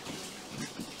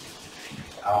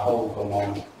 I'll hold for a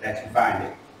moment that you find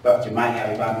it. But you might have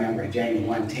it by memory. James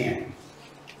 1:10.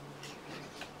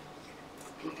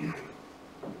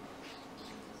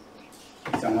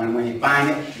 Someone, when you find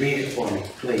it, read it for me,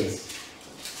 please.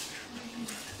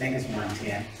 I think it's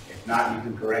 1:10. If not, you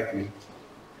can correct me.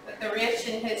 But the rich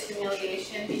in his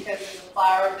humiliation, because of the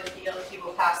flower of the field, he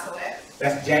will pass away.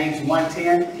 That's James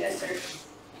 1:10? Yes, sir.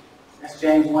 That's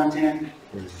James 1:10?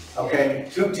 Okay,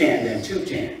 2:10 then,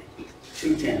 2:10.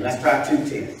 2:10, let's try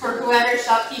 2:10. For whoever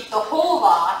shall keep the whole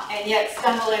law and yet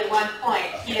stumble in one point,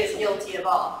 he is guilty of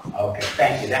all. Okay,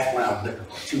 thank you. That's what I was looking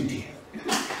for. 2:10.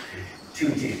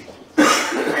 2:10.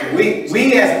 And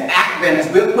we as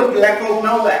Adventists, we're quick to let folks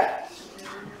know that.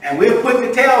 And we're quick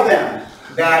to tell them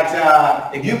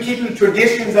that if you keep the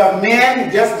traditions of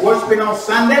men just worshiping on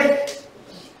Sunday,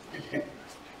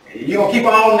 you're going to keep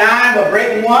all 9 but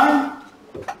breaking 1.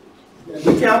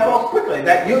 We tell folks quickly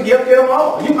that you're guilty of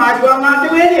all. You might as well not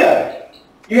do any of it.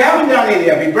 You haven't done any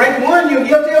of it. You break 1, you're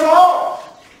guilty of all.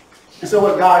 And so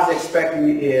what God's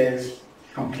expecting is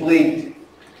complete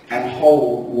and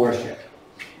whole worship.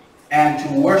 And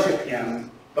to worship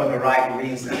him for the right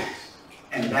reasons.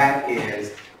 And that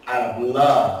is out of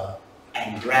love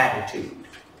and gratitude.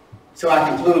 So I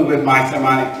conclude with my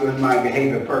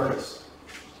behavior purpose.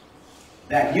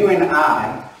 That you and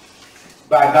I,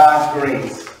 by God's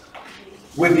grace,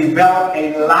 would develop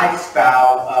a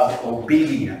lifestyle of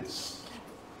obedience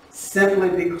simply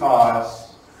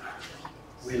because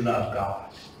we love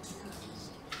God.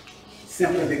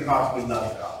 Simply because we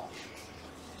love God.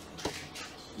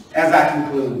 As I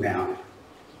conclude now,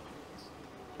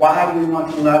 why do we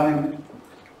want to love him?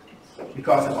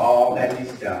 Because of all that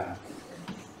he's done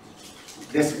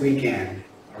this weekend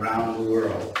around the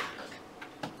world.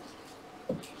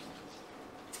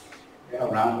 Yeah,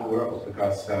 around the world,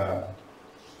 because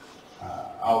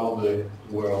all over the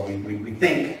world we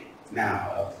think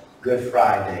now of Good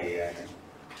Friday and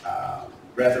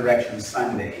Resurrection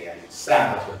Sunday and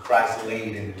Sabbath where Christ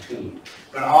laid in the tomb.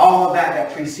 But all of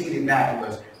that preceded that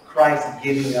was Christ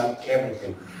giving up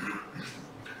everything,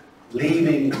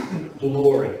 leaving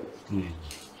glory,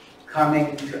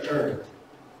 coming to earth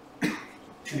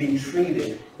to be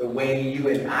treated the way you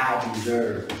and I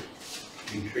deserve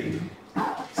to be treated.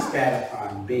 Spat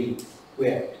upon, beat,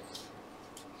 whipped,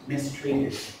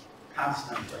 mistreated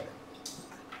constantly.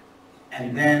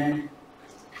 And then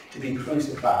to be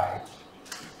crucified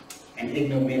an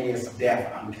ignominious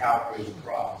death on Calvary's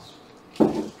cross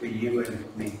for you and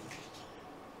for me.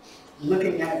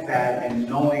 Looking at that and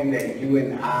knowing that you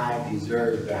and I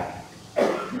deserve that,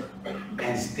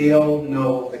 and still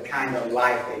know the kind of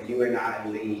life that you and I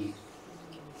lead,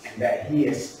 and that he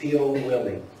is still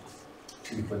willing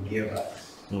to forgive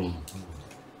us,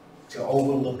 to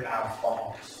overlook our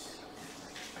faults.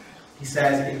 He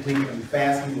says if we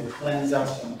confess, he will cleanse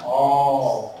us from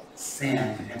all sin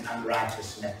and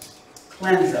unrighteousness.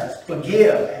 Cleanse us,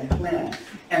 forgive and cleanse,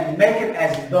 and make it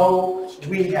as though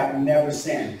we have never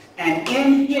sinned. And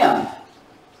in him,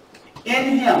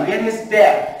 in his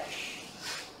death,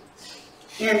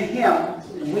 in him,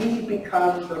 we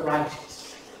become the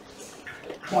righteous.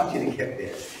 I want you to get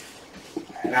this.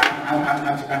 And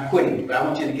I'm quitting, but I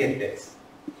want you to get this.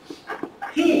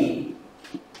 He,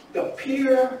 the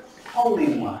pure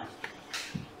Holy One,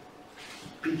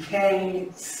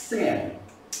 became sin.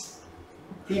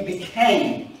 He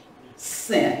became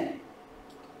sin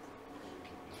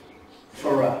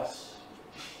for us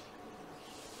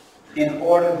in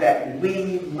order that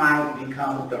we might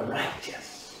become the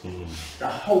righteous, the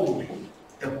holy,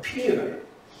 the pure.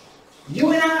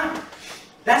 You and I,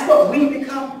 that's what we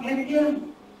become in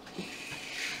him.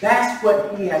 That's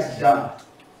what he has done.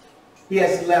 He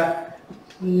has left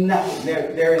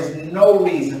nothing. There is no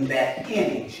reason that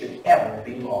any should ever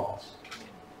be lost.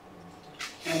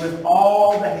 And with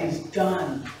all that he's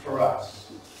done for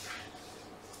us,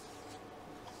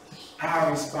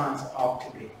 our response ought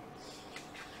to be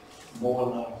more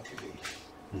love to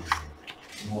thee.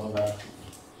 More love to thee.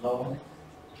 Lord,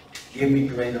 give me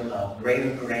greater love,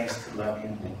 greater grace to love you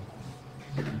more.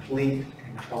 Complete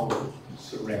and total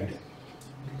surrender.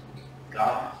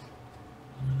 God,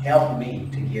 help me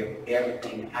to give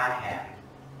everything I have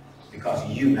because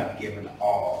you have given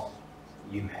all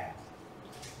you have.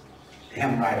 The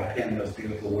hymn writer penned those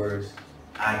beautiful words.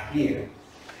 I hear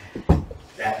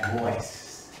that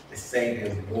voice, the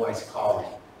Savior's voice calling.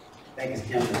 I think it's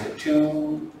hymn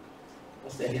number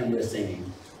what's the hymn we're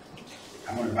singing?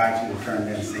 I'm going to invite you to turn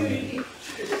there and sing it.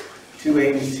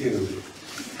 282.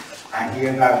 I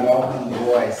hear thy welcome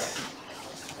voice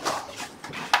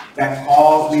that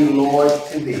calls me, Lord,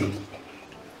 to thee,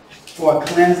 for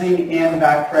cleansing in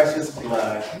thy precious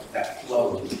blood that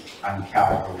flows on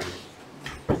Calvary.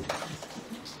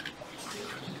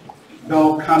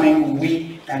 Though coming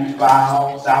weak and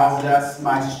vile, thou dost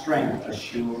my strength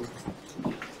assure,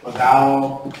 for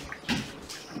thou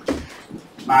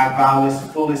my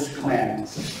vilest, fullest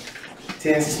cleanse.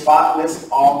 'Tis spotless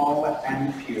all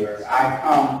and pure. I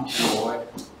come, Lord,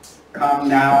 come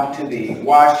now to thee.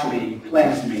 Wash me,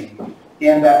 cleanse me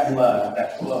in that blood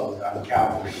that flows on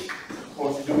Calvary. Of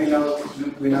course, do we know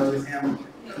this hymn?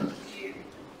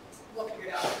 We'll figure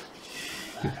it out.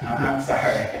 I'm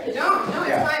sorry. No,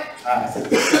 it's fine.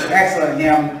 It's an excellent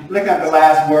hymn. Look at the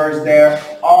last words there.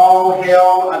 All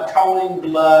hail atoning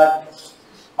blood.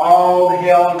 All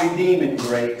hail redeeming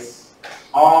grace.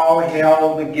 All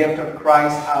hail the gift of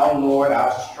Christ our Lord,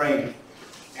 our strength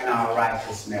and our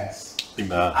righteousness.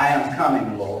 Amen. I am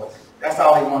coming, Lord. That's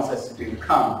all he wants us to do.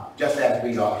 Come, just as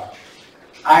we are.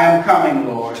 I am coming,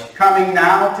 Lord. Coming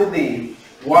now to thee.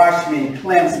 Wash me,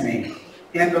 cleanse me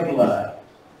in the blood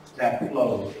that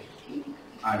flowed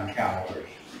on Calvary.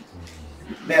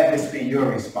 Let this be your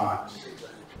response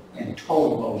in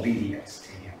total obedience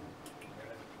to him.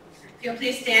 If you'll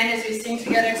please stand as we sing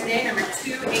together today, number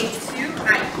 282,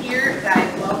 I hear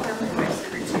thy welcome voice,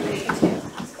 number 282.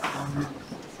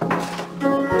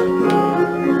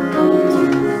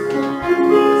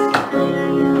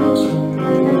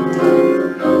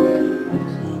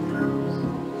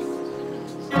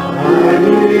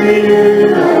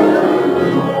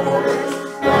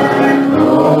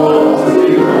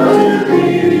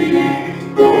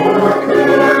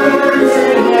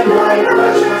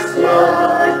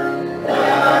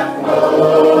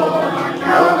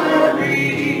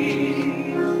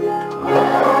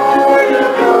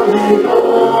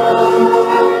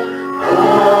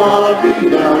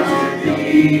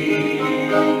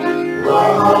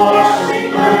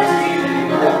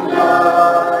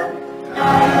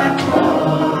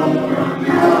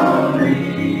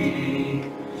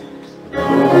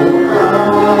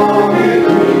 Oh,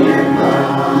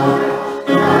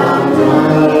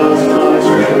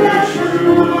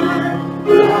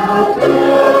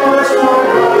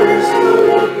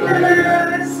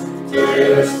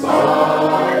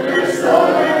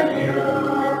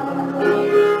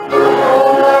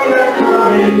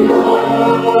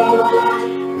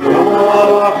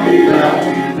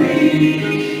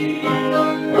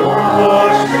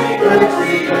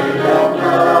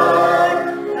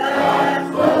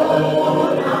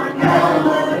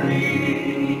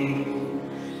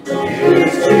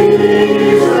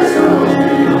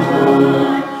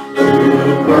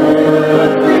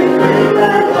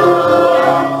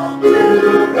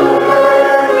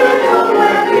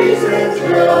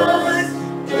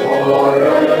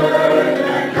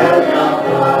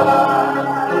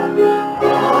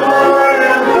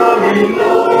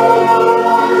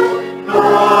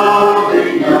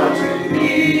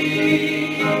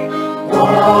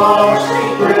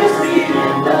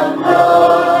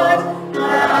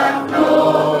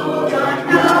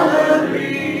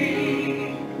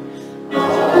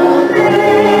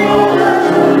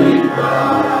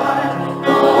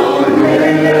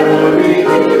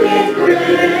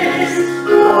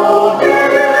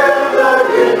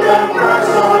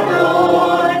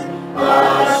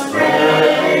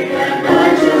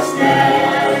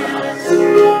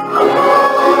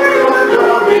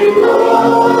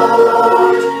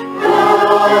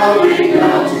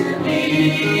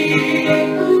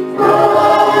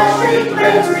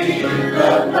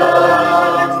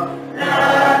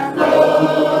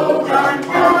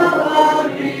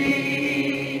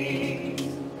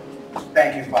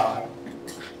 Thank you, Father,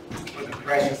 for the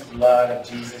precious blood of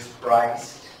Jesus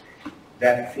Christ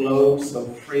that flows so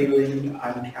freely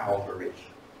on Calvary.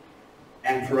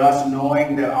 And for us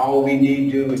knowing that all we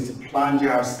need to do is to plunge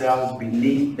ourselves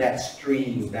beneath that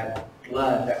stream, that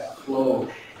blood, that flow,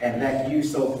 and that you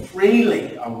so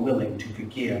freely are willing to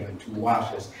forgive and to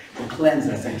wash us, to cleanse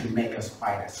us, and to make us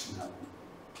white as snow.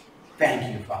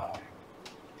 Thank you, Father.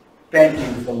 Thank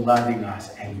you for loving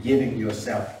us and giving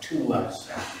yourself to us,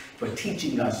 for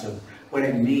teaching us of what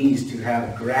it means to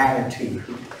have gratitude.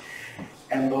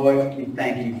 And Lord, we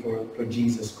thank you for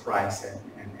Jesus Christ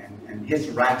and his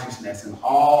righteousness and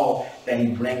all that he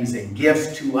brings and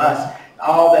gives to us,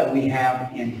 all that we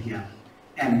have in him.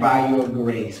 And by your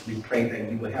grace, we pray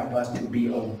that you will help us to be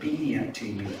obedient to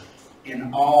you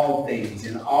in all things,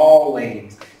 in all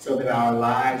ways, so that our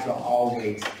lives are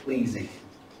always pleasing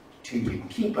to you.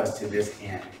 Keep us to this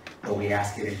end, for we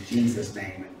ask it in Jesus'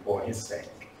 name and for his sake.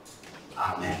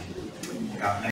 Amen. God bless.